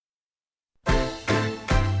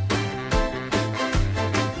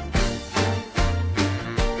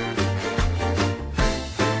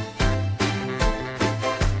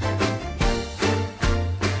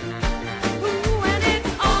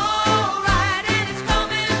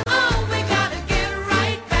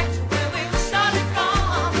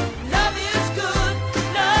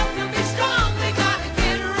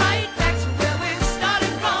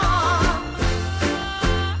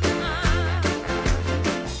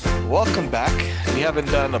welcome back. We haven't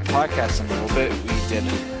done a podcast in a little bit.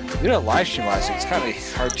 We did a live stream last week. It's kind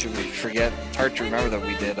of hard to forget. It's hard to remember that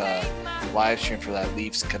we did a live stream for that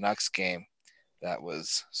Leafs Canucks game. That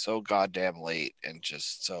was so goddamn late and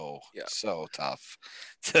just so tough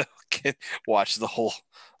to watch the whole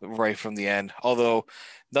right from the end. Although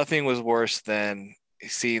nothing was worse than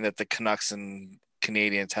seeing that the Canucks and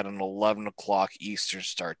Canadians had an 11 o'clock Eastern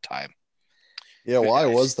start time. Yeah, why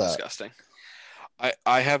was that? Disgusting.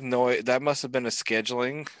 I have no. That must have been a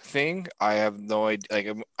scheduling thing. I have no idea.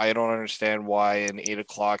 Like, I don't understand why an 8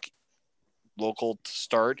 o'clock local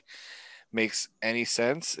start makes any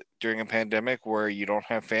sense during a pandemic where you don't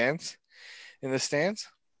have fans in the stands.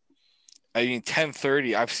 I mean,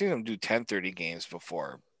 10:30. I've seen them do 10:30 games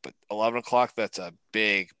before, but 11 o'clock. That's a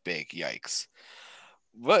big yikes.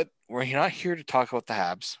 But we're not here to talk about the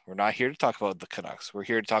Habs. We're not here to talk about the Canucks. We're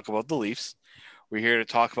here to talk about the Leafs. We're here to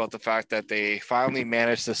talk about the fact that they finally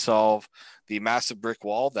managed to solve the massive brick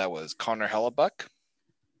wall that was Connor Hellebuyck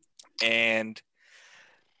and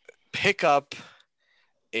pick up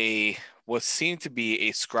what seemed to be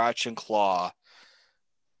a scratch and claw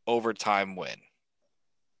overtime win.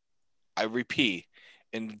 I repeat,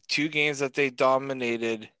 in 2 games that they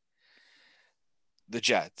dominated the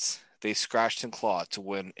Jets, they scratched and clawed to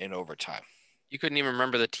win in overtime. You couldn't even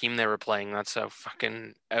remember the team they were playing. That's how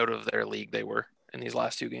fucking out of their league they were in these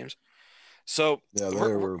last 2 games. So yeah, they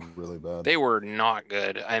were really bad. They were not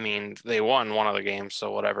good. I mean, they won one of the games,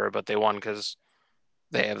 so whatever, but they won because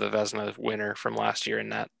they have the Vezina winner from last year in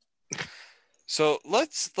that. So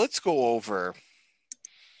let's go over,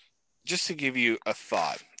 just to give you a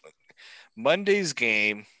thought. Monday's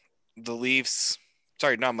game, the Leafs,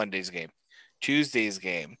 sorry, not Monday's game, Tuesday's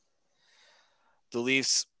game, the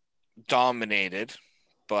Leafs dominated,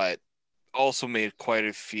 but also made quite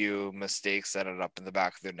a few mistakes that ended up in the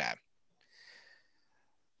back of their net.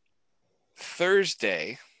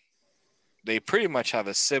 Thursday, they pretty much have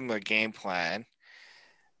a similar game plan.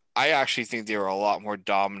 I actually think they were a lot more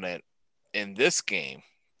dominant in this game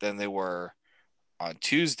than they were on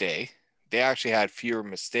Tuesday. They actually had fewer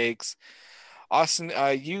mistakes. Austin,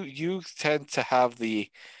 you tend to have the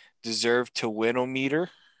deserve to win-o-meter.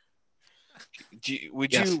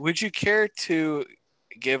 Would you care to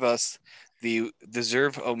give us the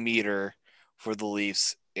deserve-o-meter for the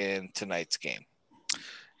Leafs in tonight's game?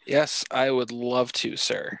 Yes, I would love to,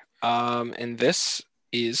 sir. And this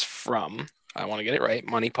is from, I want to get it right,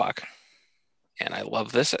 Money Puck. And I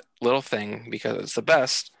love this little thing because it's the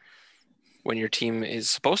best when your team is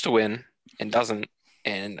supposed to win and doesn't,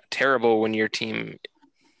 and terrible when your team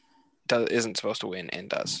isn't supposed to win and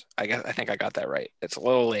does. I think I got that right. It's a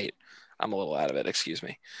little late. I'm a little out of it. Excuse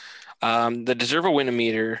me. The deserve a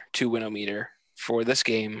win-o-meter to win-o-meter for this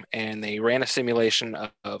game, and they ran a simulation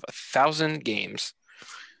of 1,000 games.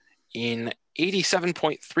 In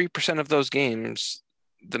 87.3% of those games,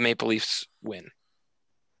 the Maple Leafs win,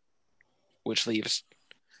 which leaves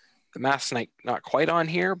the math's not quite on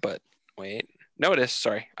here, but wait, notice,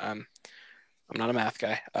 sorry, I'm not a math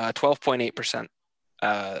guy. 12.8%,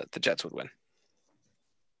 the Jets would win.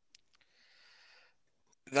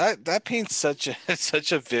 That paints such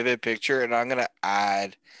a vivid picture, and I'm gonna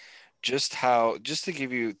add just to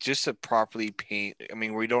give you just to properly paint. I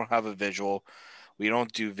mean, we don't have a visual, we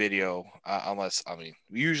don't do video unless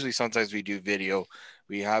usually sometimes we do video.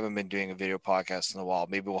 We haven't been doing a video podcast in a while.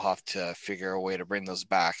 Maybe we'll have to figure a way to bring those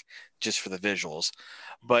back just for the visuals.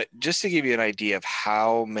 But just to give you an idea of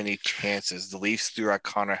how many chances the Leafs threw at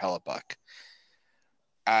Connor Hellebuyck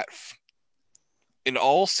in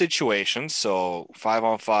all situations, so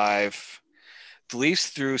 5-on-5, the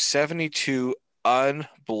Leafs threw 72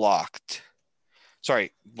 unblocked.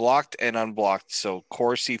 Sorry, blocked and unblocked. So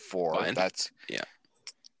Corsi 4. Fine. That's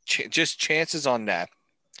just chances on net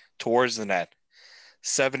towards the net.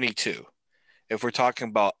 72. If we're talking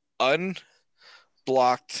about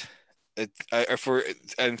unblocked,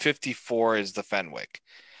 and 54 is the Fenwick,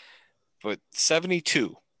 but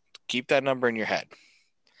 72. Keep that number in your head.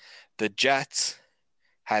 The Jets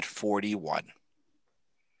had 41.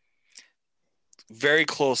 Very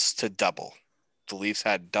close to double. The Leafs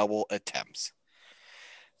had double attempts.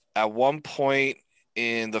 At one point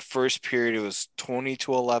in the first period, it was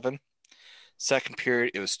 20-11. Second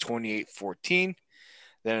period, it was 28-14.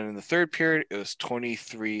 Then in the third period, it was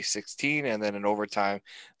 23-16. And then in overtime,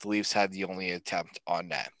 the Leafs had the only attempt on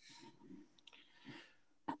net.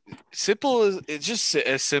 It's just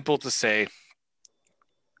as simple to say,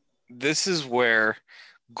 this is where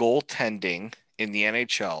goaltending in the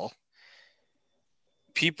NHL,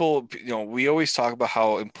 people, we always talk about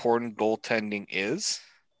how important goaltending is.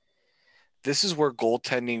 This is where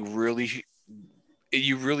goaltending really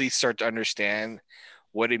you really start to understand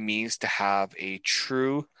what it means to have a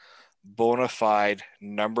true, bona fide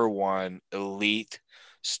number one elite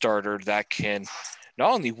starter that can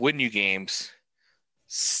not only win you games,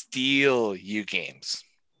 steal you games.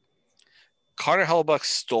 Connor Hellebuyck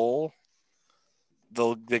stole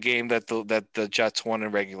the game that the Jets won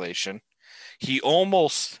in regulation. He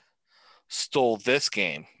almost stole this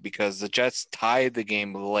game because the Jets tied the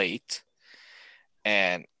game late.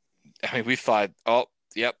 And I mean, we thought, oh,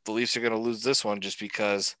 yep, the Leafs are going to lose this one just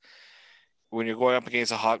because when you're going up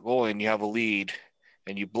against a hot goal and you have a lead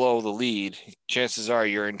and you blow the lead, chances are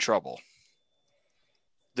you're in trouble.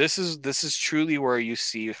 This is truly where you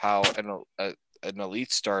see how an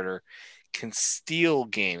elite starter can steal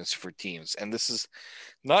games for teams. And this is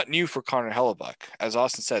not new for Connor Hellebuyck. As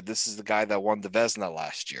Austin said, this is the guy that won the Vezina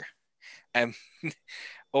last year. And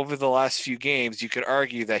over the last few games, you could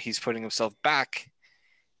argue that he's putting himself back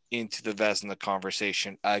into the Vezina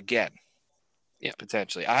conversation again. Yeah,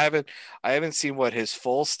 potentially. I haven't seen what his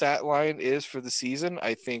full stat line is for the season.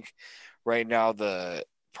 I think right now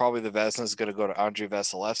probably the Vezina is going to go to Andrei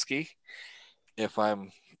Vasilevsky, if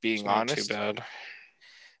I'm being honest. Too bad.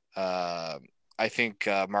 I think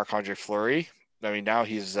Marc-Andre Fleury. I mean, now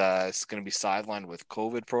he's going to be sidelined with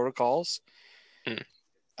COVID protocols.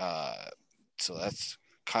 So that's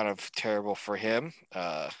kind of terrible for him.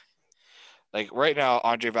 Like right now,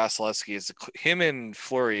 Andrei Vasilevsky is him and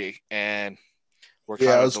Fleury, and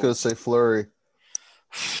I was going to say Fleury.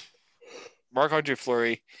 Marc-Andre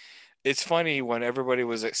Fleury. It's funny when everybody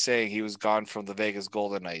was saying he was gone from the Vegas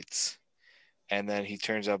Golden Knights, and then he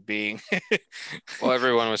turns out being. Well,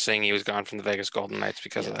 everyone was saying he was gone from the Vegas Golden Knights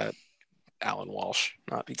because of that Alan Walsh,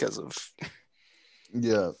 not because of.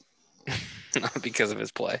 Yeah. Not because of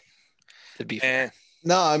his play. To be fair.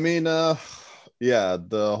 No, I mean, the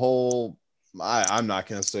whole. I'm not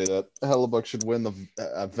going to say that Hellebuyck should win the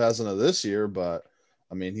Vezina this year, but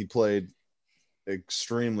I mean, he played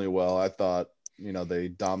extremely well. I thought, I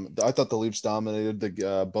thought the Leafs dominated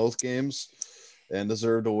the both games and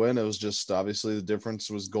deserved to win. It was just obviously the difference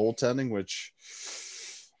was goaltending, which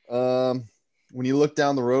when you look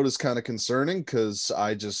down the road is kind of concerning because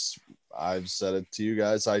I've said it to you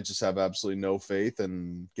guys. I just have absolutely no faith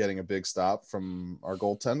in getting a big stop from our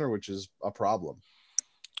goaltender, which is a problem.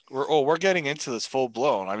 We're getting into this full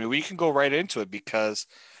blown. I mean, we can go right into it because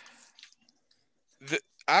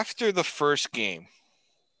after the first game,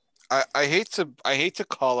 I hate to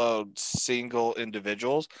call out single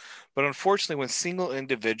individuals, but unfortunately, when single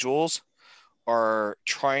individuals are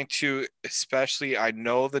trying to, especially, I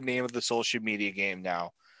know the name of the social media game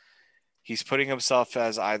now. He's putting himself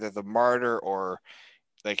as either the martyr or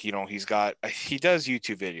he does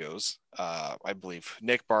YouTube videos. I believe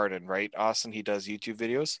Nick Barden, right? Austin, he does YouTube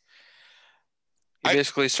videos. He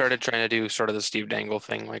basically started trying to do sort of the Steve Dangle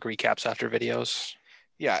thing, like recaps after videos.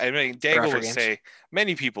 Yeah, I mean, Dangle would say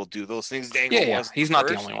many people do those things. Dangle was he's not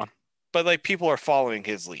the only one. But people are following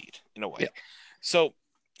his lead in a way. Yeah. So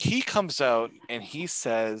he comes out and he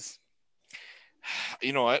says,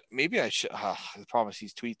 you know what? Maybe I should. The problem is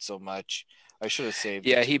he's tweets so much. I should have saved.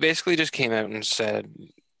 Yeah, he basically just came out and said,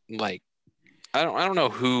 I don't know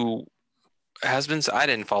who has been. I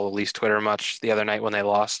didn't follow Leafs Twitter much the other night when they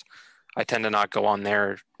lost. I tend to not go on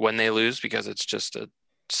there when they lose because it's just a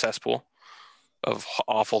cesspool of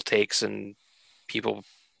awful takes and people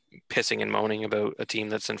pissing and moaning about a team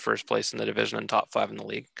that's in first place in the division and top 5 in the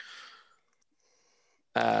league.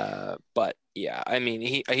 But yeah, I mean,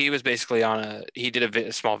 he was basically he did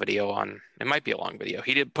a small video on, it might be a long video.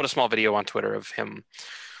 He did put a small video on Twitter of him,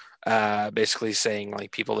 basically saying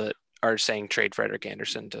people that are saying trade Frederik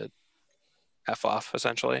Andersen to F off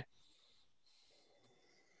essentially.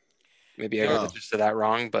 Maybe I got the gist of that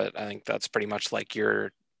wrong, but I think that's pretty much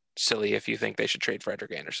you're silly if you think they should trade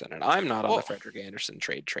Frederik Andersen, and I'm not on the Frederik Andersen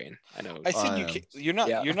trade train. I know. I said you're not.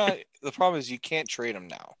 Yeah. You're not. The problem is you can't trade him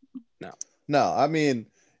now. No. I mean,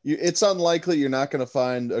 it's unlikely you're not going to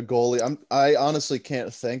find a goalie. I honestly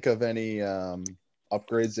can't think of any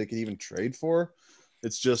upgrades they could even trade for.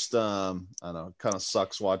 It's just I don't know. It kind of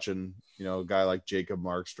sucks watching a guy like Jacob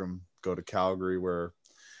Markstrom go to Calgary where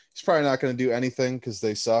he's probably not going to do anything because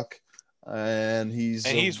they suck. And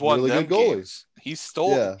he's won really them good goalies. Games. He's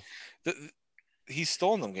stolen. Yeah. He's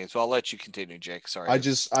stolen them games. So I'll let you continue, Jake. Sorry. I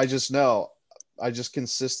just know. I just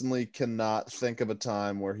consistently cannot think of a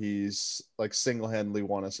time where he's single-handedly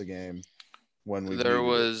won us a game when we. There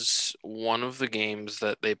was one of the games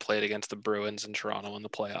that they played against the Bruins in Toronto in the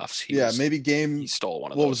playoffs. He stole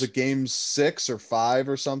one of those. What was it? Game 6 or 5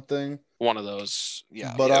 or something. One of those.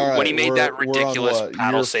 Yeah. But all right, when he made that ridiculous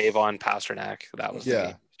paddle save on Pasternak, that was the game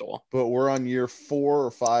he stole. But we're on year 4 or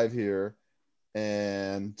 5 here.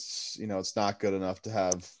 and it's not good enough to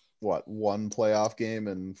have one playoff game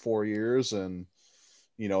in 4 years, and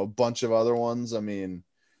a bunch of other ones. I mean,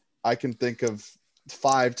 I can think of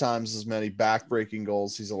 5 times as many back-breaking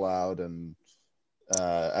goals he's allowed, and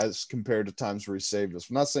as compared to times where he saved us.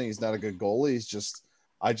 I'm not saying he's not a good goalie.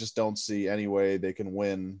 I just don't see any way they can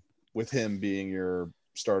win with him being your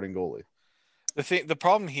starting goalie. The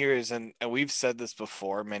problem here is, and we've said this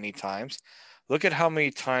before many times, look at how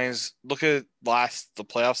many times, look at the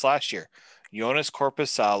playoffs last year. Jonas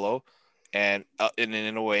Korpisalo and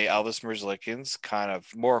in a way, Elvis Merzlikins, kind of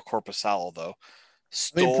more Korpisalo though.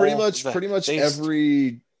 I mean, pretty much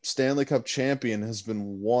every Stanley Cup champion has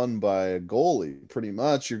been won by a goalie. Pretty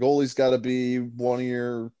much, your goalie's got to be one of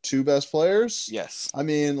your 2 best players. Yes. I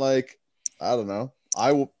mean, like, I don't know.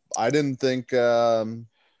 I didn't think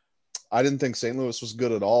St. Louis was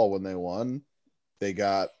good at all when they won. They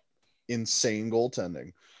got insane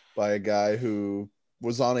goaltending by a guy who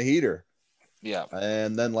was on a heater. Yeah.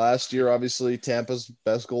 And then last year, obviously, Tampa's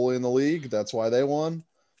best goalie in the league. That's why they won.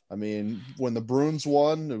 I mean, when the Bruins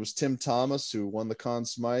won, it was Tim Thomas who won the Conn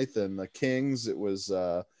Smythe, and the Kings, it was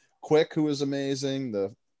Quick, who was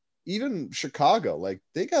amazing. Even Chicago, like,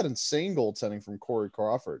 they got insane goaltending from Corey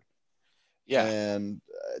Crawford. Yeah. And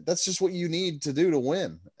that's just what you need to do to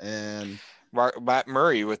win. And Matt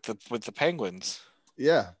Murray with the Penguins.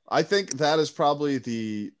 Yeah, I think that is probably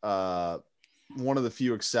the one of the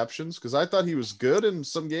few exceptions, because I thought he was good in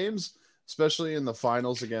some games, especially in the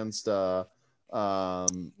finals against the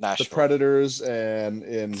Predators, and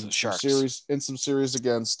in some series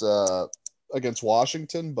against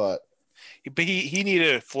Washington. But he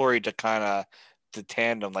needed a Fleury to kind of the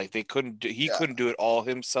tandem. Like, they couldn't do it all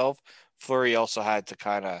himself. Fleury also had to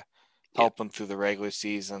kind of help him through the regular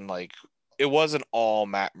season. Like, it wasn't all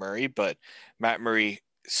Matt Murray, but Matt Murray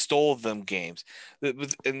stole them games.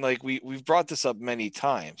 And like we've brought this up many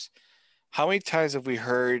times. How many times have we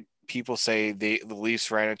heard people say the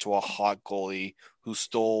Leafs ran into a hot goalie who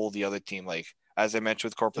stole the other team? Like, as I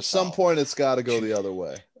mentioned with Korpisalo. At some point, it's got to go the other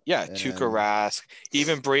way. Yeah, Tuukka Rask,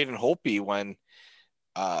 even Braden Holtby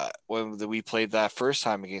when we played that first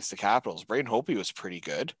time against the Capitals. Braden Holtby was pretty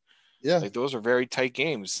good. Yeah, like, those are very tight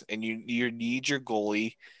games, and you need your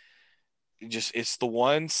goalie. It's the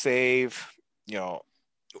one save,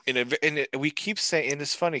 and we keep saying, and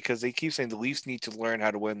it's funny because they keep saying the Leafs need to learn how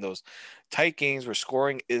to win those tight games where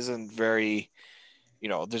scoring isn't very,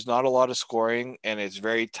 there's not a lot of scoring, and it's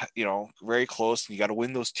very, very close, and you got to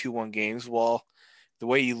win those 2-1 games. Well, the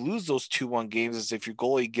way you lose those 2-1 games is if your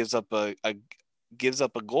goalie gives up a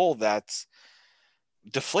goal that's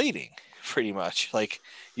deflating, pretty much. Like,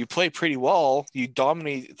 you play pretty well, you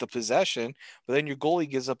dominate the possession, but then your goalie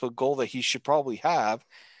gives up a goal that he should probably have.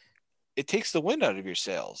 It takes the wind out of your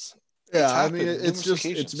sails. Yeah, I mean,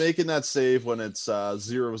 it's making that save when it's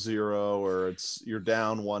 0-0, or you're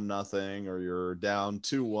down 1-0, or you're down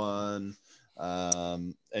 2-1,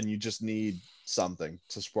 and you just need something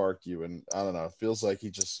to spark you. And I don't know, it feels like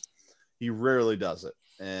he rarely does it.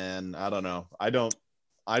 And I don't know. I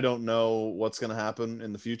don't know what's going to happen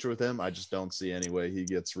in the future with him. I just don't see any way he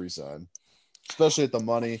gets re-signed, especially at the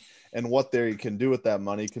money and what they can do with that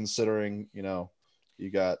money, considering, you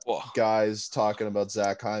got guys talking about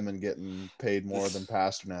Zach Hyman getting paid more than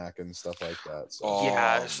Pasternak and stuff like that. So.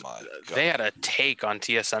 They had a take on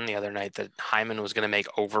TSN the other night that Hyman was going to make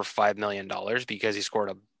over $5 million because he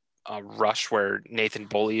scored a rush where Nathan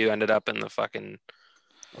Beaulieu ended up in the fucking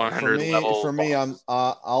 100 level. For me, I'll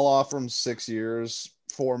offer him 6 years,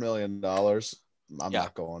 $4 million. I'm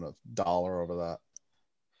not going $1 over that.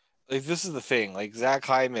 Like, this is the thing. Like, Zach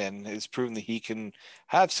Hyman has proven that he can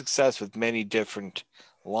have success with many different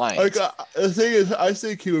lines. Like, the thing is, I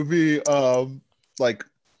think he would be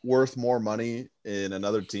worth more money in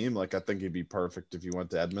another team. Like, I think he'd be perfect if you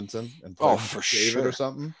went to Edmonton and played for David sure or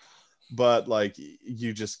something. But like,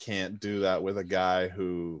 you just can't do that with a guy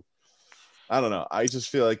who, I don't know. I just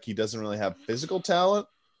feel like he doesn't really have physical talent.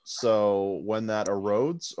 So when that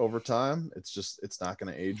erodes over time, it's not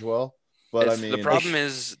going to age well. But I mean, the problem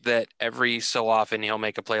is that every so often he'll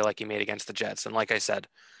make a play like he made against the Jets. And like I said,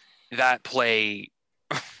 that play,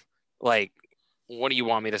 like, what do you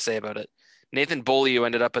want me to say about it? Nathan Beaulieu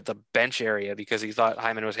ended up at the bench area because he thought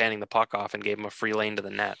Hyman was handing the puck off and gave him a free lane to the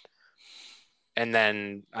net. And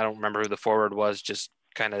then I don't remember who the forward was, just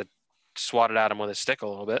kind of swatted at him with his stick a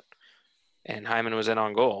little bit. And Hyman was in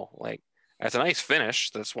on goal. Like, that's a nice finish.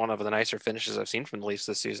 That's one of the nicer finishes I've seen from the Leafs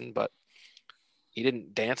this season, but he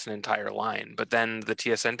didn't dance an entire line. But then the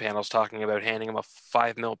TSN panel's talking about handing him a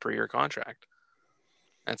 $5 million per year contract.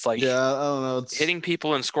 It's like, I don't know. Hitting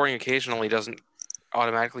people and scoring occasionally doesn't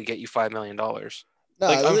automatically get you $5 million. No,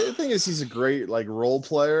 Like, the thing is, he's a great like role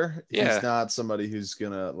player. Yeah. He's not somebody who's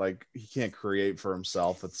gonna like he can't create for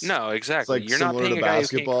himself. It's No, exactly. like You're not similar paying to a guy who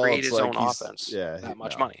can't basketball. create It's his like own offense that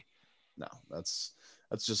much money. No, that's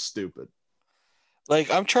just stupid.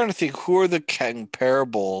 Like, I'm trying to think who are the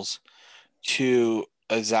comparables to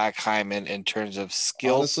a Zach Hyman in terms of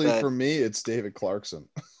skill Honestly, set. for me, it's David Clarkson.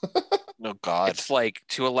 Oh God, It's like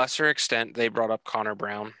to a lesser extent they brought up Connor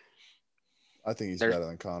Brown. I think he's There's- better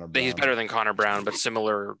than Connor Brown. He's better than Connor Brown, but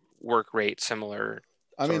similar work rate, similar.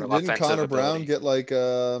 I sort mean, of didn't offensive Connor Brown ability. get like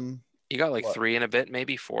He got like what? 3 and a bit,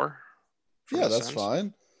 maybe 4. Yeah, that's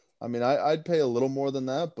fine. I mean, I'd pay a little more than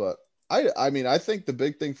that, but I mean, I think the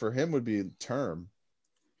big thing for him would be term.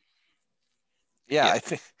 yeah, Yeah. I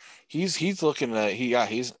think he's looking at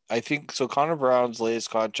he's I think so. Connor Brown's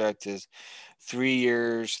latest contract is 3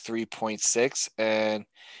 years, 3.6, and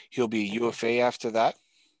he'll be UFA after that.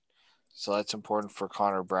 So that's important for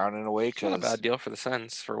Connor Brown in a way It's not a because bad deal for the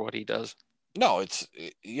Sens for what he does. no,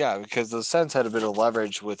 because the Sens had a bit of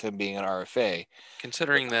leverage with him being an RFA.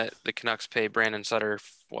 Considering that the Canucks pay Brandon Sutter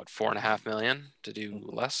what $4.5 million to do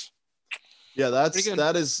less. Yeah, Pretty good.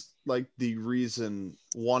 that is like the reason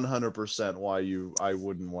 100% why I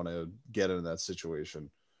wouldn't want to get into that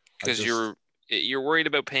situation. Because you're worried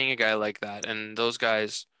about paying a guy like that, and those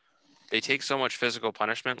guys, they take so much physical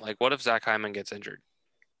punishment. Like, what if Zach Hyman gets injured?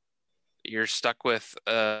 You're stuck with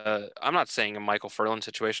I'm not saying a Michael Furlan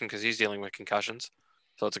situation because he's dealing with concussions,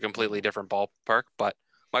 so it's a completely different ballpark. But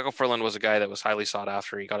Michael Furlan was a guy that was highly sought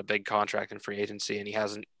after. He got a big contract in free agency, and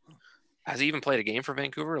has he even played a game for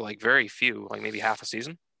Vancouver? Like very few, like maybe half a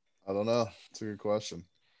season. I don't know. It's a good question.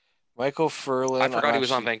 Michael Furlan. I forgot he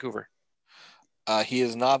was on Vancouver. He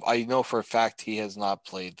is not. I know for a fact he has not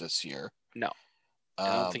played this year. No,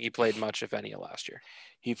 I don't think he played much, if any, last year.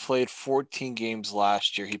 He played 14 games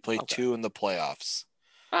last year. He played Okay. 2 in the playoffs.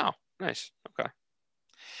 Oh, nice. Okay.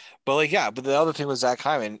 But but the other thing with Zach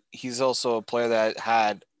Hyman, he's also a player that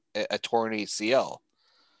had a torn ACL.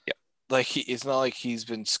 Yeah. Like it's not like he's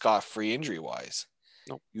been scot-free injury-wise.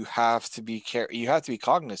 Nope. You have to be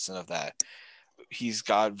cognizant of that. He's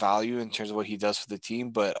got value in terms of what he does for the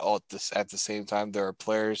team, but at the same time, there are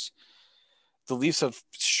players. The Leafs have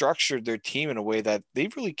structured their team in a way that they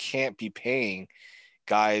really can't be paying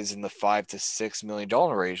guys in the $5 to $6 million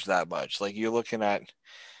range that much. Like you're looking at.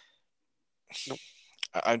 Nope.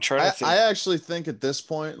 I'm trying to think. I actually think at this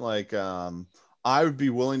point, like, I would be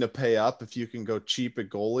willing to pay up if you can go cheap at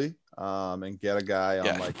goalie, and get a guy on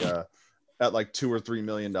at like $2 or $3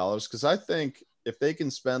 million. Because I think if they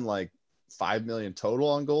can spend like $5 million total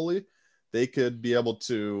on goalie, they could be able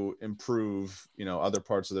to improve, other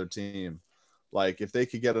parts of their team. Like if they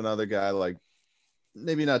could get another guy, like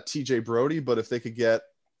maybe not TJ Brody, but if they could get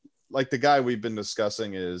like the guy we've been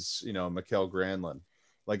discussing is, Mikael Granlund.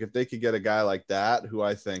 Like if they could get a guy like that, who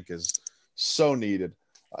I think is so needed,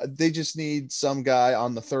 they just need some guy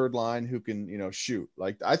on the third line who can, shoot.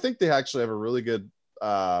 Like I think they actually have a really good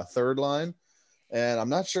third line, and I'm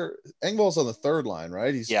not sure Engvall's on the third line,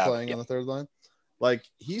 right? He's playing on the third line. Like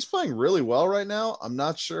he's playing really well right now. I'm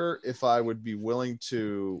not sure if I would be willing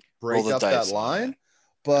to break up that line,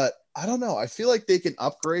 but I don't know. I feel like they can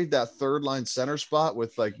upgrade that third line center spot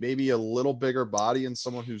with like maybe a little bigger body and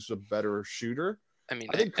someone who's a better shooter. I mean,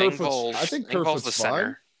 I think Engvall's the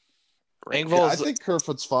center. Right. Yeah, I think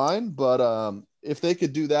Kerfoot's fine, but if they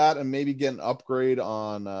could do that and maybe get an upgrade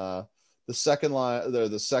on the second line,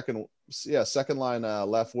 second line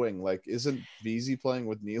left wing. Like, isn't VZ playing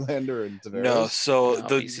with Nylander and Tavares? No, so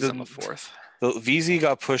VZ's on the fourth. The VZ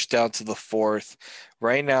got pushed down to the fourth.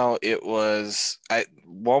 Right now, it was at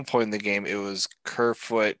one point in the game, it was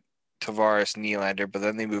Kerfoot, Tavares, Nylander, but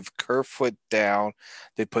then they moved Kerfoot down.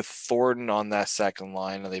 They put Thornton on that second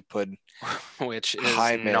line, and they put which is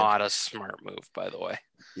not a smart move, by the way.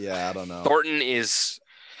 Yeah, I don't know. Thornton is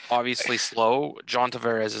obviously slow. John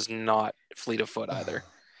Tavares is not fleet of foot either.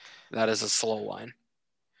 That is a slow line.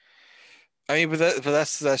 I mean, but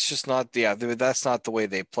that's just not that's not the way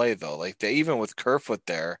they play though. Like even with Kerfoot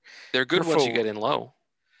there, they're good once you get in low.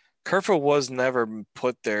 Kerfoot was never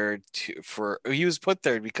put there he was put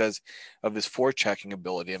there because of his forechecking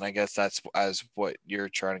ability, and I guess that's as what you're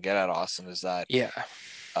trying to get at, Austin, is that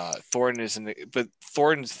Thornton isn't, but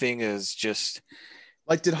Thornton's thing is just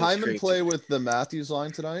like, did Hyman play with the Matthews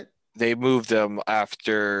line tonight? They moved him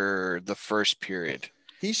after the first period.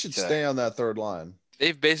 He should stay on that third line.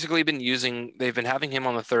 They've basically been having him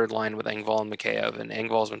on the third line with Engvall and Mikheyev, and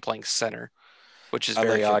Engvall's been playing center, which is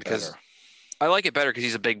very odd because I like it better because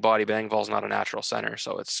he's a big body, but Engvall's not a natural center,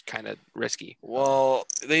 so it's kind of risky. Well,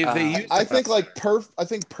 I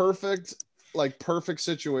think perfect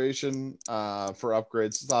situation for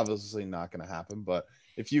upgrades. It's obviously not going to happen, but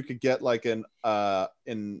if you could get like an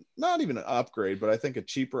in not even an upgrade, but I think a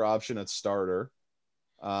cheaper option at starter,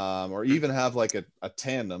 or even have like a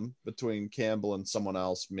tandem between Campbell and someone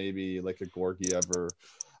else, maybe like a Georgiev or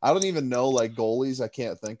I don't even know like goalies. I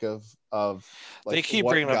can't think of like They keep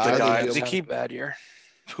what bringing up guy the guy. they'd be They able to- keep bad year.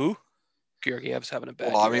 Who? Georgiev's having a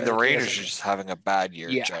bad Well, I year. mean, the think he has Rangers a are just having a bad year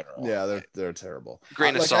Yeah. in general. Yeah, they're terrible.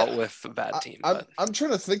 grain of Like, salt with a bad team. But I'm trying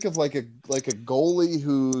to think of like a goalie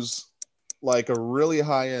who's like a really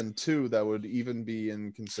high end too that would even be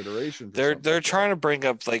in consideration. For They're trying to bring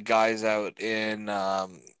up like guys out in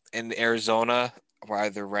Arizona, or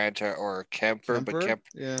either Ranta or Kemper, but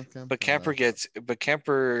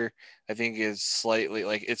Kemper I think is slightly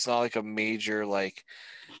like it's not like a major like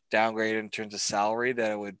downgrade in terms of salary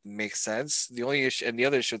that it would make sense. The only issue and the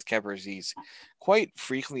other issue with Kemper is he's quite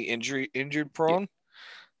frequently injured prone.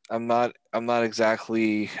 I'm not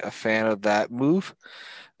exactly a fan of that move.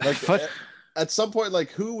 Like but at some point,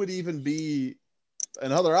 like who would even be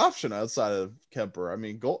another option outside of Kemper? I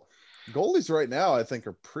mean, goalies right now I think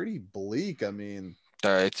are pretty bleak. I mean,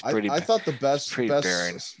 it's pretty. I thought the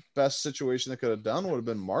barren. best situation they could have done would have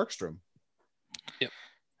been Markstrom. Yep.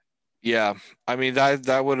 Yeah, I mean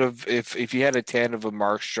that would have if you had a tandem of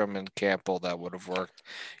Markstrom and Campbell, that would have worked.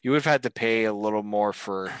 You would have had to pay a little more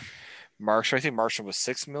for Markstrom. I think Markstrom was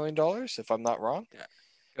 $6 million, if I'm not wrong. Yeah.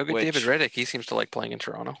 Go get David Riddick. He seems to like playing in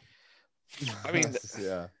Toronto. I mean,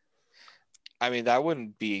 yeah. I mean that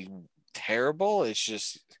wouldn't be terrible. It's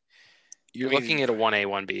just you're looking at a 1A,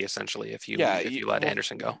 1B essentially if you let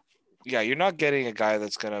Andersen go. Yeah, you're not getting a guy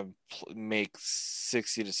that's gonna make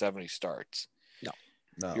 60 to 70 starts.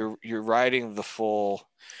 No. You're riding the full.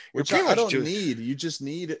 Which I don't need. You just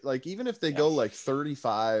need like even if they go like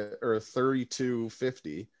 35 or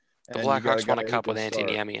 32-50. The Blackhawks won a cup with Antti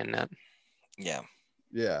Niemi in net. Yeah.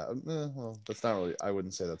 Yeah. Well, that's not really. I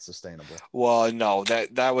wouldn't say that's sustainable. Well, no,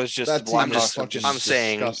 that was just. I'm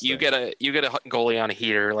saying you get a goalie on a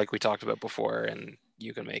heater like we talked about before, and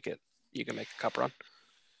you can make it. You can make a cup run.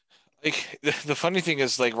 Like the funny thing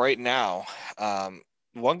is, like right now,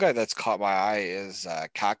 one guy that's caught my eye is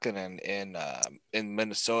Kakkonen in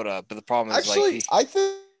Minnesota. But the problem is, actually, I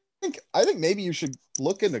think maybe you should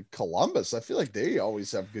look into Columbus. I feel like they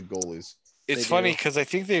always have good goalies. It's funny because I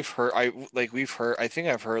think they've heard. I think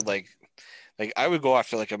I've heard like I would go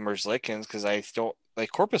after like a Merzlikins because I don't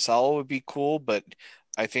like Korpisalo would be cool, but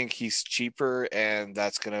I think he's cheaper and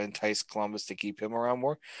that's going to entice Columbus to keep him around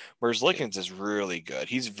more. Merzlikins is really good.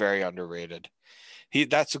 He's very underrated.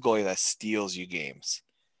 That's a goalie that steals you games.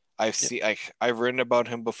 I've written about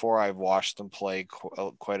him before. I've watched him play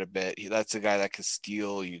quite a bit. That's a guy that can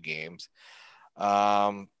steal you games.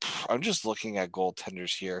 I'm just looking at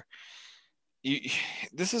goaltenders here.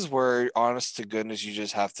 This is where, honest to goodness, you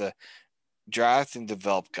just have to draft and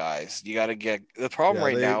develop guys. You got to get the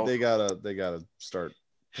problem now. They gotta start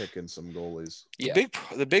picking some goalies.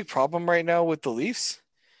 The big problem right now with the Leafs,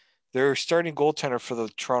 their starting goaltender for the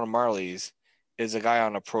Toronto Marlies is a guy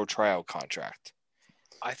on a pro tryout contract.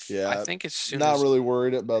 I think it's soon. Not really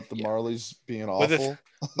worried about the Marlies being awful.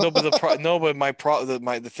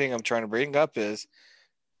 The thing I'm trying to bring up is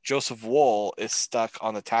Joseph Woll is stuck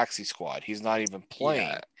on the taxi squad. He's not even playing.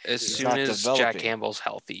 Yeah, as soon as Jack Campbell's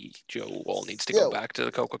healthy, Joe Woll needs to go back to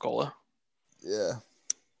the Coca-Cola. Yeah.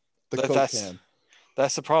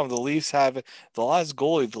 That's the problem. The Leafs have the last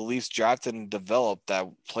goalie the Leafs drafted and developed that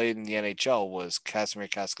played in the NHL was Casimir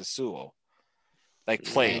Kaskasuo. Like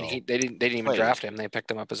playing. They didn't even draft him. They picked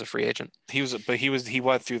him up as a free agent. He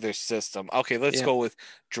went through their system. Okay, let's go with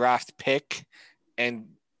draft pick and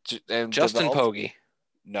Justin Pogge.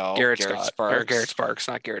 No, Garrett Sparks,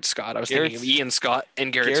 not Garrett Scott. I was thinking of Ian Scott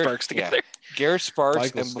and Garrett Sparks together. Yeah. Garrett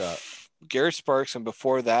Sparks Garrett Sparks, and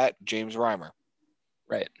before that, James Reimer.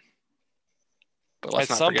 Right. But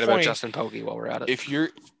let's not forget about Justin Pogge while we're at it.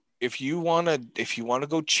 If you want to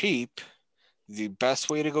go cheap, the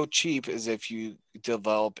best way to go cheap is if you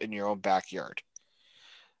develop in your own backyard.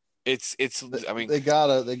 I mean, they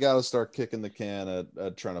gotta start kicking the can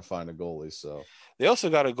at trying to find a goalie. So they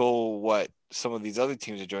also got to go. What some of these other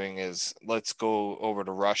teams are doing is let's go over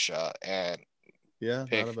to Russia and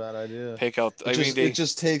not a bad idea. Pick out. It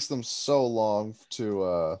just takes them so long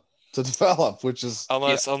to develop, which is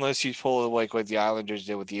unless you pull like what the Islanders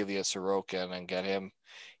did with Ilya Sorokin and get him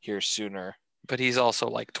here sooner. But he's also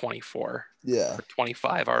like 24. Yeah. Or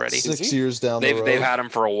 25 already. 6 years down the road. They've had him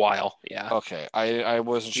for a while. Yeah. Okay. I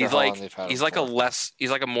wasn't sure how long they've had him. He's like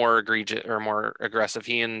a more egregious or more aggressive.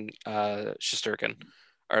 He and Shesterkin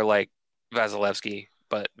are like Vasilevsky,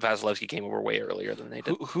 but Vasilevsky came over way earlier than they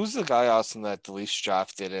did. Who's the guy, Austin, that the Leafs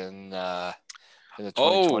drafted in in the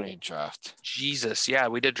 2020 draft. Jesus. Yeah,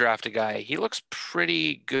 we did draft a guy. He looks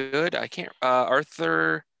pretty good. I can't.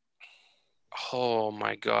 Arthur. Oh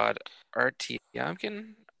my God. RT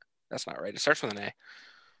Yamkin? That's not right. It starts with an A. I'm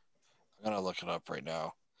going to look it up right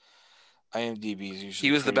now. IMDb is usually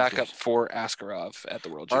He was the pretty backup good. for Askarov at the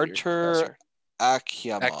World Juniors. Artur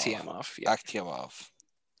Akhtiamov. Akhtiamov, yeah. Akhtiamov.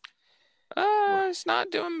 It's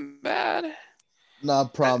not doing bad.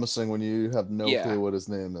 Not promising when you have no Yeah. clue what his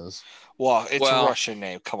name is. Well, it's a Russian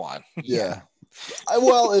name. Come on. Yeah.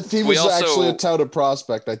 Well, if he was also, actually a touted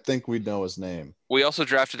prospect, I think we'd know his name. We also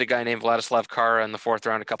drafted a guy named Vladislav Kara in the 4th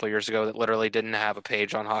round a couple of years ago that literally didn't have a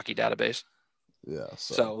page on Hockey Database. Yeah.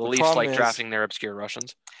 So the Leafs like drafting their obscure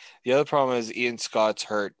Russians. The other problem is Ian Scott's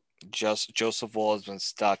hurt. Joseph Woll has been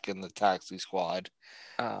stuck in the taxi squad.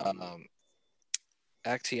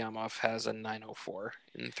 Akhtiamov has a 904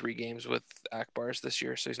 in 3 games with Akbars this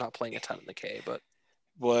year, so he's not playing a ton in the K, but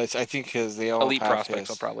I think because they don't elite have prospects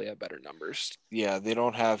will probably have better numbers. Yeah, they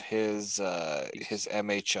don't have his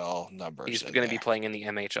MHL numbers. He's going to be playing in the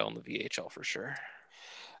MHL and the VHL for sure.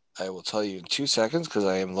 I will tell you in 2 seconds because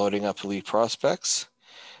I am loading up elite prospects.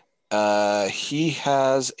 He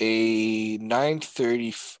has a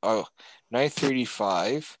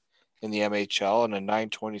 935 in the MHL and a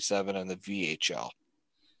 927 in the VHL.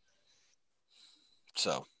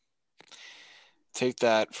 So take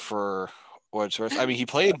that for what it's worth. I mean, he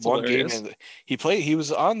played That's one hilarious. game and he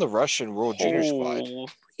was on the Russian World Junior squad.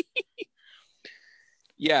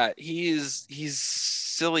 Yeah, he's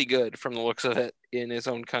silly good from the looks of it in his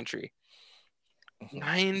own country.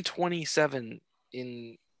 927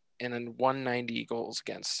 and 190 goals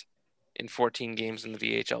against in 14 games in the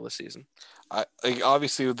VHL this season.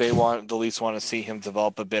 Obviously, the Leafs want to see him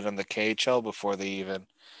develop a bit in the KHL before they even.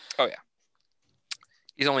 Oh yeah,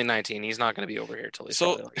 he's only 19. He's not going to be over here till he's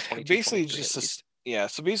so like 22, basically 23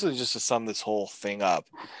 So basically, just to sum this whole thing up,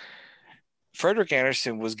 Frederik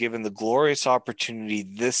Andersen was given the glorious opportunity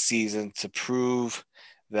this season to prove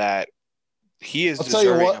that he is.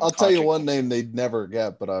 I'll tell you one name they'd never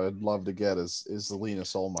get, but I would love to get is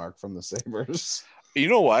Linus Ullmark from the Sabres. You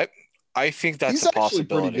know what? I think that's a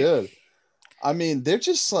possibility. Pretty good. I mean, they're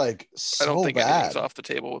just like so I don't think bad. anything's off the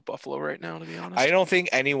table with Buffalo right now, to be honest. I don't think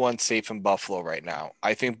anyone's safe in Buffalo right now.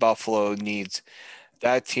 I think that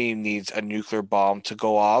team needs a nuclear bomb to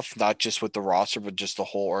go off, not just with the roster, but just the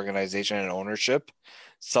whole organization and ownership.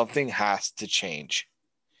 Something has to change.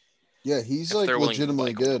 Yeah, he's like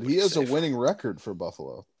legitimately good. He has a winning record for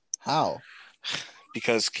Buffalo. How?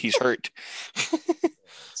 Because he's hurt.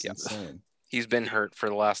 It's insane. He's been hurt for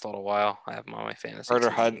the last little while. I have him on my fantasy. Carter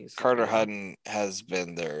Hutton has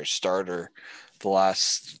been their starter the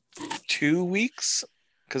last 2 weeks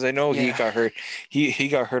because I know he got hurt. He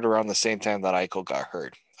got hurt around the same time that Eichel got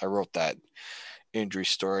hurt. I wrote that injury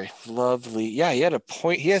story. Lovely. Yeah, he had a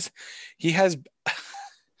point. He has.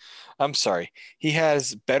 I'm sorry. He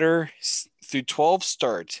has better through 12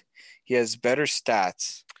 starts. He has better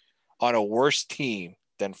stats on a worse team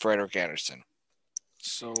than Frederik Andersen.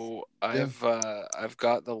 So I've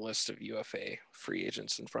got the list of UFA free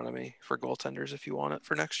agents in front of me for goaltenders if you want it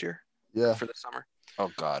for next year. Yeah. For the summer. Oh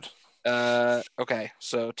God. Okay.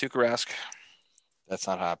 So Tuukka Rask. That's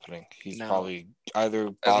not happening. He's probably either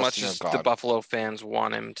Boston as much as or gone. the Buffalo fans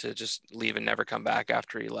want him to just leave and never come back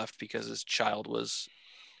after he left because his child was.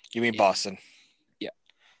 You mean Boston? Yeah.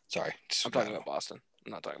 Sorry. I'm talking about Boston.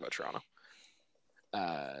 I'm not talking about Toronto.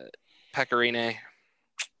 Pecorine.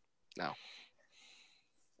 No.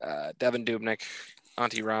 Devin Dubnyk,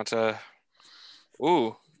 Antti Ranta.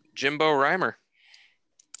 Ooh, Jimbo Reimer.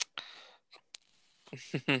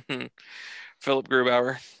 Philip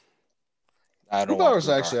Grubauer. Grubauer's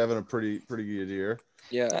actually having a pretty good year.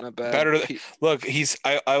 Yeah, not bad. Look,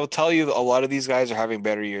 I will tell you, a lot of these guys are having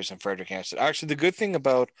better years than Frederik Andersen. Actually, the good thing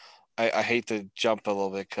about I hate to jump a little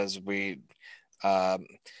bit because Ullmark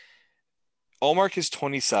is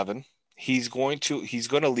 27. He's going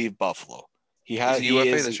to leave Buffalo. He's a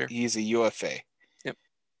UFA this year. He's a UFA. Yep.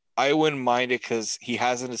 I wouldn't mind it because he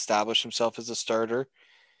hasn't established himself as a starter.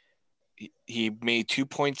 He made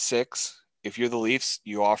 2.6. If you're the Leafs,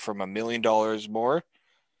 you offer him $1 million more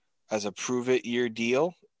as a prove-it year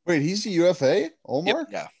deal. Wait, he's a UFA? Ullmark? Yep.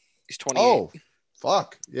 Yeah. He's 28. Oh,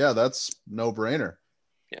 fuck. Yeah, that's no-brainer.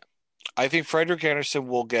 Yeah. I think Frederik Andersen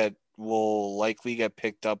will likely get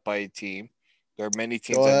picked up by a team. There are many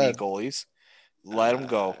teams that need goalies. Let him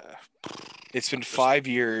go. It's been 5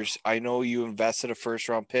 years. I know you invested a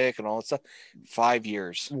first-round pick and all that stuff. 5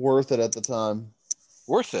 years. Worth it at the time.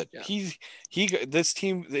 Worth it. Yeah. This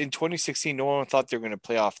team in 2016, no one thought they were going to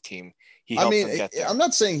playoff team. He I helped mean, them get there. I'm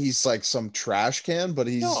not saying he's like some trash can, but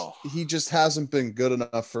No. he just hasn't been good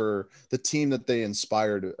enough for the team that they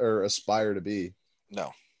aspire to be.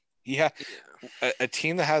 No. He had a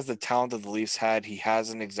team that has the talent that the Leafs had. He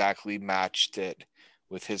hasn't exactly matched it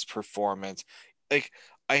with his performance. Like,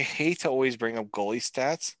 I hate to always bring up goalie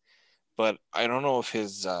stats, but I don't know if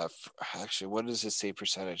his actually, what is his save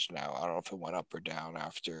percentage now? I don't know if it went up or down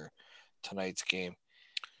after tonight's game.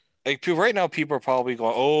 Like, right now, people are probably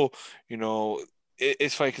going, "Oh,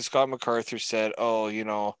 it's funny because Scott MacArthur said,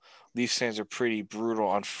 "Oh, Leafs fans are pretty brutal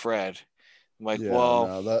on Fred." I'm like, Yeah,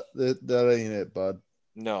 well, no, that ain't it, bud.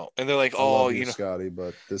 no, and they're like, I "Oh, love you, Scotty,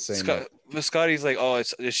 but this ain't it." But Scotty's like, "Oh,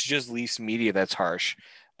 it's just Leafs media that's harsh."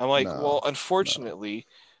 I'm like, No, well, unfortunately,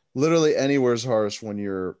 literally anywhere's harsh when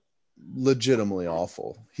you're legitimately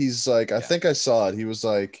awful. He's like, I think I saw it. He was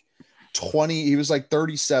like 20. He was like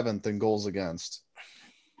 37th in goals against.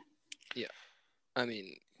 Yeah, I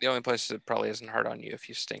mean, the only place that probably isn't hard on you if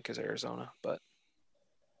you stink is Arizona, but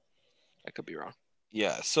I could be wrong.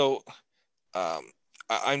 Yeah. So,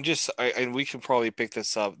 and we can probably pick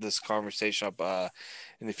this conversation up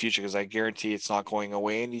in the future because I guarantee it's not going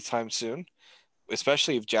away anytime soon.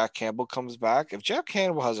 Especially if Jack Campbell comes back. If Jack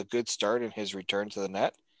Campbell has a good start in his return to the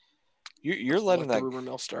net, you're letting Let the rumor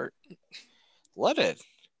mill start. Let it.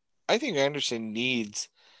 I think Anderson needs.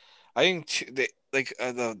 I think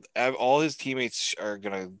all his teammates are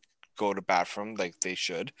gonna go to bat for him like they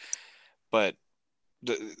should, but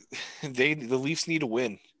the the Leafs need to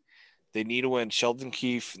win. They need to win. Sheldon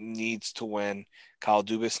Keefe needs to win. Kyle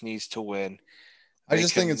Dubas needs to win. I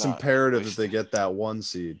just think it's imperative that they get that 1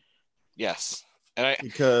 seed. Yes,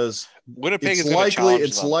 because Winnipeg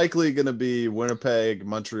it's likely going to be Winnipeg,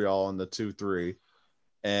 Montreal in the 2-3,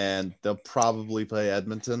 and they'll probably play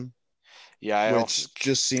Edmonton. Yeah, which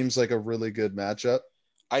just seems like a really good matchup.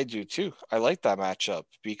 I do too. I like that matchup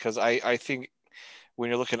because I think when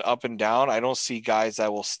you're looking up and down, I don't see guys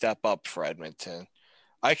that will step up for Edmonton.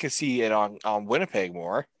 I can see it on Winnipeg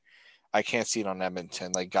more. I can't see it on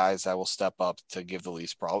Edmonton, like guys that will step up to give the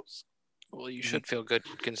Leafs problems. Well, you should feel good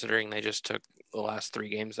considering they just took the last 3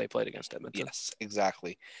 games they played against Edmonton. Yes,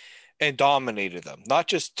 exactly. And dominated them. Not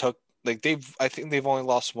just took I think they've only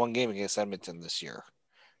lost 1 game against Edmonton this year,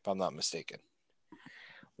 if I'm not mistaken.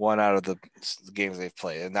 1 out of the games they've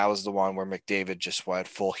played. And that was the one where McDavid just went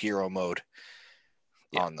full hero mode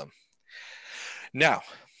on them. Now,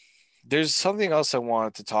 there's something else I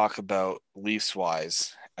wanted to talk about Leafs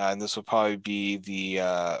wise, and this will probably be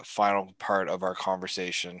the final part of our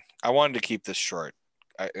conversation. I wanted to keep this short.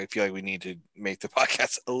 I feel like we need to make the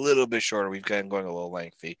podcast a little bit shorter. We've been going a little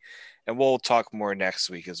lengthy, and we'll talk more next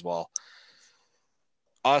week as well.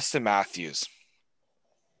 Auston Matthews,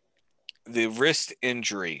 the wrist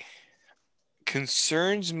injury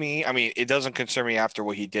concerns me. I mean, it doesn't concern me after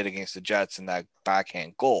what he did against the Jets in that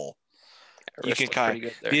backhand goal. You can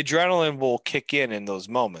the adrenaline will kick in those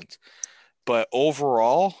moments, but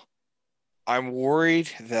overall, I'm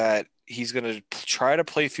worried that he's going to try to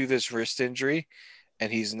play through this wrist injury,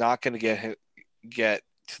 and he's not going to get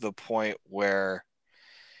to the point where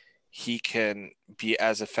he can be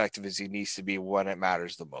as effective as he needs to be when it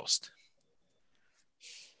matters the most.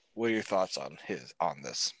 What are your thoughts on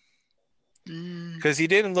this? Because he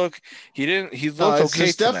looked okay.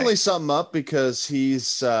 There's definitely something up because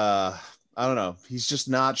he's I don't know. He's just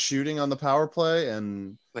not shooting on the power play,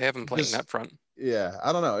 and they haven't played net front. Yeah,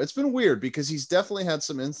 I don't know. It's been weird because he's definitely had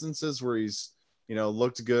some instances where he's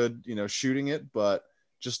looked good, shooting it, but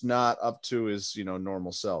just not up to his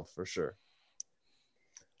normal self for sure.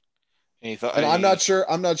 And I'm not sure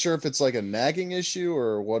if it's like a nagging issue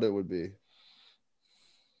or what it would be.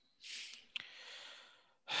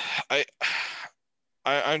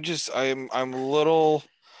 I'm just a little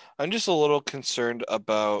concerned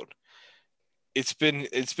about it's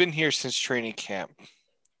been here since training camp.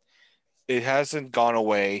 It hasn't gone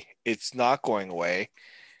away. It's not going away.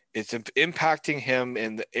 It's impacting him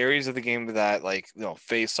in the areas of the game that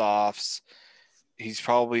face-offs. He's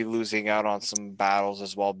probably losing out on some battles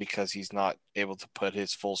as well because he's not able to put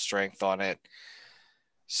his full strength on it.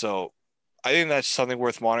 So I think that's something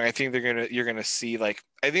worth monitoring. I think you're gonna see I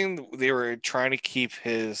think they were trying to keep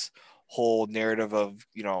his whole narrative of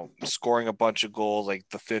scoring a bunch of goals like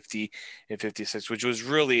the 50 and 56, which was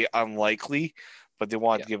really unlikely, but they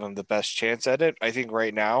wanted to give him the best chance at it. I think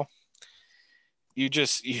right now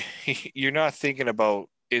you're not thinking about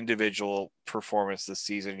individual performance this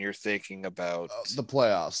season. You're thinking about the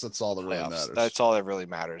playoffs. That's all that really matters. That's all that really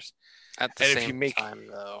matters. At the same time,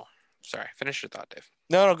 though, sorry, finish your thought, Dave.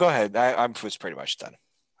 No, go ahead. I was pretty much done.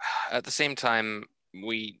 At the same time,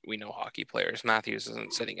 we know hockey players. Matthews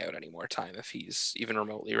isn't sitting out any more time if he's even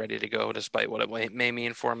remotely ready to go, despite what it may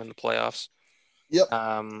mean for him in the playoffs. Yep.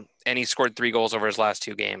 And he scored 3 goals over his last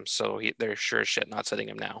 2 games, so they're sure as shit not sitting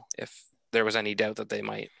him now. If there was any doubt that they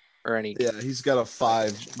might, or any. Yeah, he's got a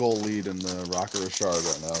 5-goal lead in the Rocket Richard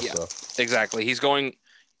right now. Yeah, so exactly. He's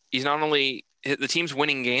not only the team's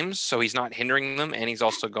winning games, so he's not hindering them, and he's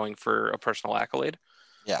also going for a personal accolade.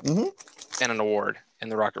 Yeah. And an award in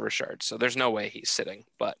the Rocket Richard. So there's no way he's sitting,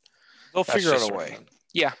 but they'll figure out a way.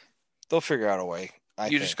 Yeah. They'll figure out a way.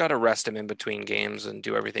 You just got to rest him in between games and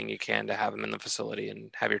do everything you can to have him in the facility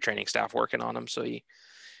and have your training staff working on him. So you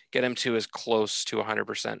get him to as close to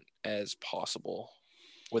 100% as possible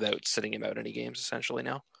without sitting him out any games essentially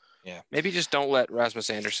now. Yeah. Maybe just don't let Rasmus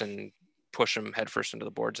Andersen push him headfirst into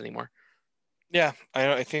the boards anymore. Yeah.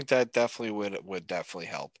 I think that definitely would definitely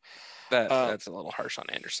help. That's a little harsh on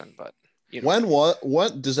Andersen, but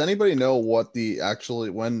what does anybody know when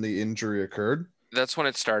the injury occurred? That's when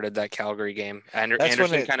it started, that Calgary game.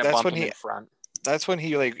 Andersen kind of bumped him in front. That's when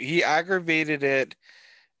he aggravated it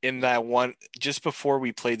in that one just before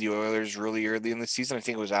we played the Oilers really early in the season. I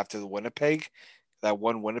think it was after the Winnipeg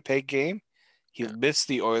game. He missed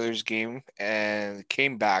the Oilers game and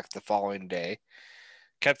came back the following day,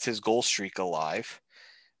 kept his goal streak alive,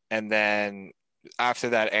 and then after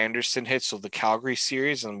that Andersen hit, so the Calgary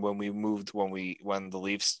series, and when the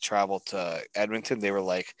Leafs traveled to Edmonton, they were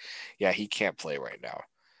like, yeah, he can't play right now.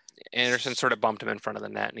 Andersen sort of bumped him in front of the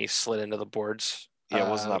net and he slid into the boards. Yeah, it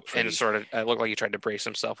was not pretty. And it looked like he tried to brace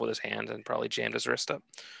himself with his hand and probably jammed his wrist up.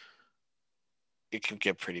 It can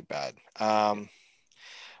get pretty bad.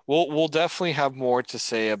 We'll definitely have more to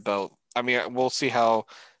say about, we'll see how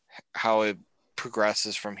it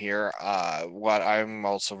progresses from here. What I'm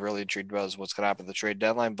also really intrigued about is what's going to happen at the trade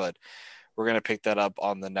deadline, but we're going to pick that up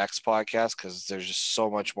on the next podcast because there's just so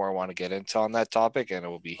much more I want to get into on that topic, and it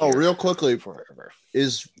will be here real quickly forever.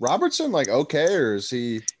 Is Robertson okay, or is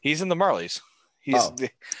he? He's in the Marlies.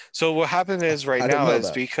 So what happened is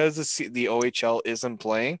because the OHL isn't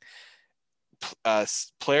playing,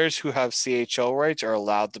 players who have CHL rights are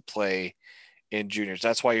allowed to play in juniors.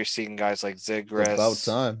 That's why you're seeing guys like Zegras. About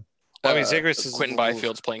time. Zegras is Quentin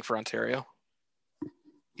Byfield's playing for Ontario.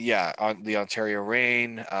 Yeah, on the Ontario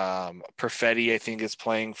Reign. Perfetti, I think, is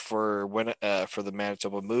playing for the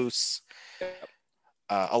Manitoba Moose.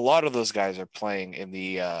 A lot of those guys are playing in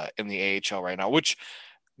the AHL right now, which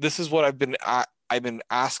this is what I've been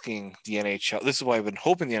asking the NHL. This is what I've been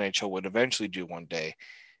hoping the NHL would eventually do one day.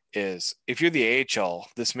 Is if you're the AHL,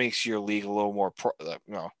 this makes your league a little more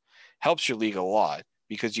helps your league a lot,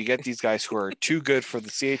 because you get these guys who are too good for the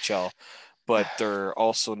CHL, but they're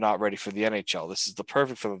also not ready for the NHL. This is the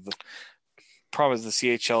perfect for the problem is the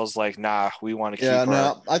CHL is like, nah, we want to keep. Yeah,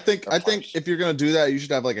 no, I think if you're gonna do that, you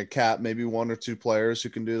should have like a cap, maybe 1 or 2 players who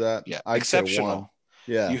can do that. Yeah, I'd exceptional. Say 1.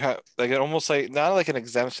 Yeah, you have like almost like not like an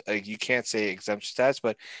exempt. Like you can't say exemption stats,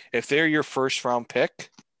 but if they're your first round pick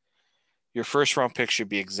should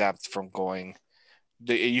be exempt from going.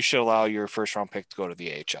 You should allow your first round pick to go to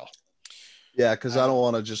the AHL. Yeah, because I don't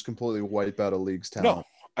want to just completely wipe out a league's talent. No,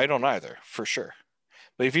 I don't either, for sure.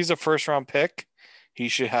 But if he's a first round pick, he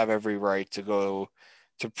should have every right to go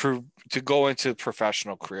into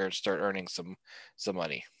professional career and start earning some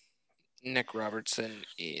money. Nick Robertson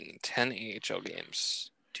in 10 AHL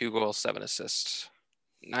games, 2 goals, 7 assists,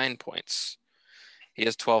 9 points. He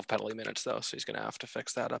has 12 penalty minutes though, so he's going to have to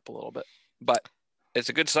fix that up a little bit. But it's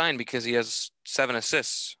a good sign because he has 7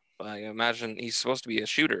 assists. I imagine he's supposed to be a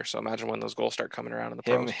shooter, so imagine when those goals start coming around in the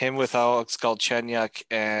pros. Him with Alex Galchenyuk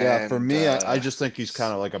and yeah, for me, I just think he's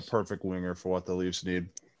kind of like a perfect winger for what the Leafs need.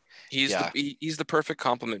 He's the perfect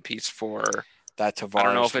complement piece for that Tavares. I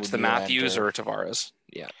don't know if it's the Matthews or Tavares.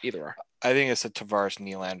 Yeah, either or. I think it's a Tavares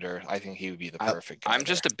Nylander. I think he would be the perfect guy. I'm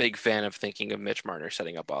just a big fan of thinking of Mitch Marner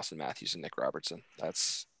setting up Auston Matthews and Nick Robertson.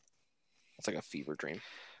 That's like a fever dream.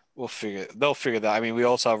 They'll figure that. We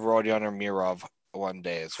also have Rodion or Mirov one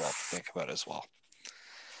day as well to think about as well.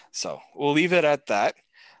 So we'll leave it at that.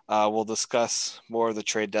 We'll discuss more of the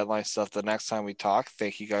trade deadline stuff the next time we talk.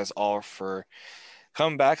 Thank you guys all for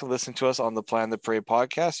coming back and listening to us on the Plan the Parade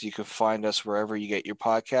podcast. You can find us wherever you get your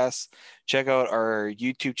podcasts. Check out our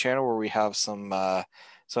YouTube channel where we have some of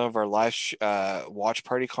our live watch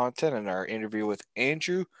party content and our interview with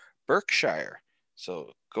Andrew Berkshire.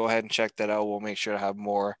 So go ahead and check that out. We'll make sure to have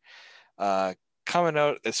more coming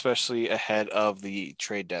out, especially ahead of the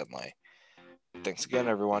trade deadline. Thanks again,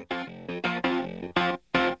 everyone.